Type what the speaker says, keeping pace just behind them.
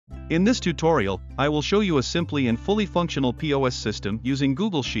In this tutorial, I will show you a simply and fully functional POS system using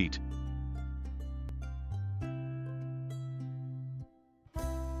Google Sheet.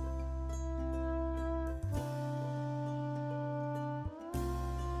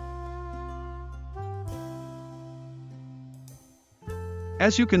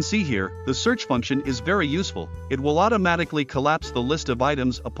 As you can see here, the search function is very useful. It will automatically collapse the list of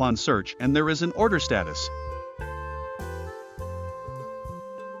items upon search, and there is an order status.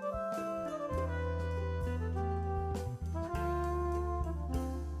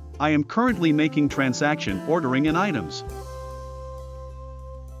 I am currently making transaction ordering in items.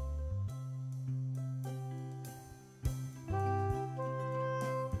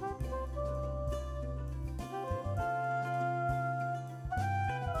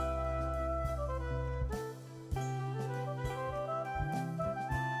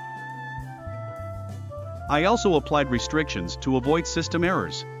 I also applied restrictions to avoid system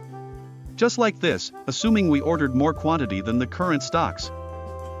errors. Just like this, assuming we ordered more quantity than the current stocks.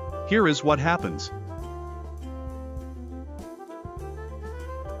 Here is what happens.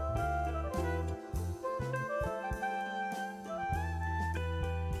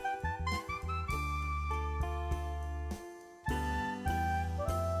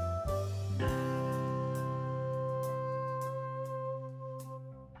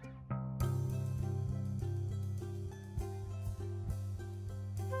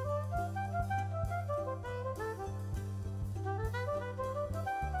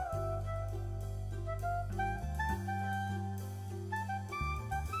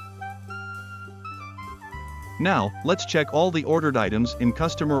 Now, let's check all the ordered items in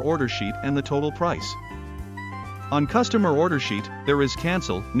Customer Order Sheet and the total price. On Customer Order Sheet, there is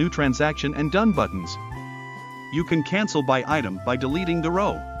Cancel, New Transaction and Done buttons. You can cancel by item by deleting the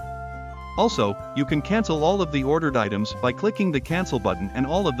row. Also, you can cancel all of the ordered items by clicking the Cancel button, and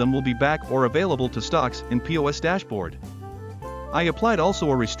all of them will be back or available to stocks in POS dashboard. I applied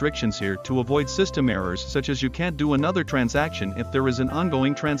also a restrictions here to avoid system errors, such as you can't do another transaction if there is an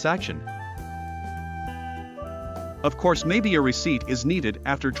ongoing transaction. Of course, maybe a receipt is needed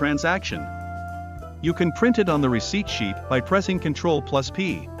after transaction. You can print it on the receipt sheet by pressing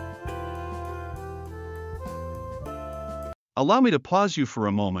Ctrl+P. Allow me to pause you for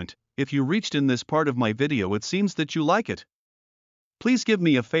a moment. If you reached in this part of my video, it seems that you like it. Please give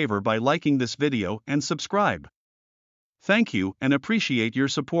me a favor by liking this video and subscribe. Thank you and appreciate your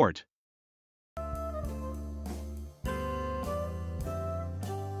support.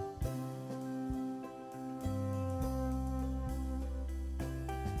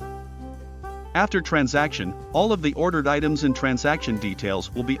 After transaction, all of the ordered items and transaction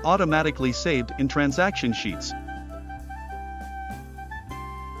details will be automatically saved in transaction sheets.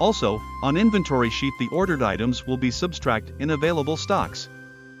 Also, on inventory sheet, the ordered items will be subtracted in available stocks.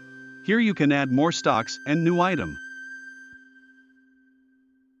 Here you can add more stocks and new item.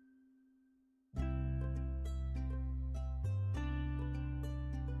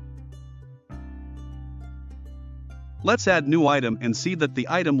 Let's add new item and see that the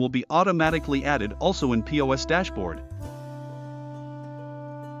item will be automatically added also in POS dashboard.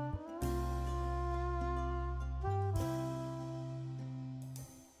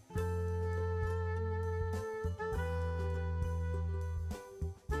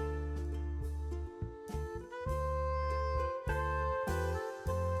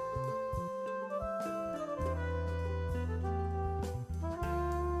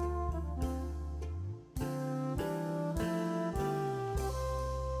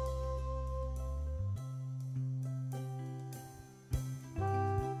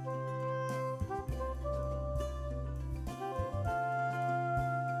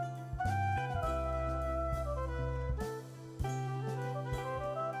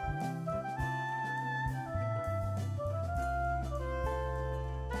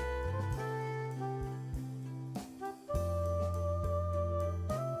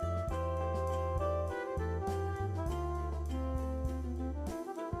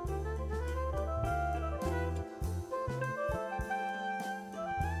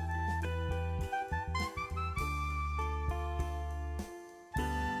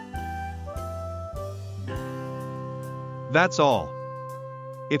 That's all.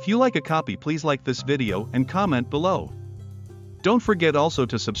 If you like a copy, please like this video and comment below. Don't forget also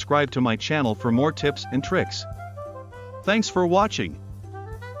to subscribe to my channel for more tips and tricks. Thanks for watching.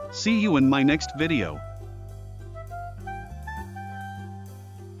 See you in my next video.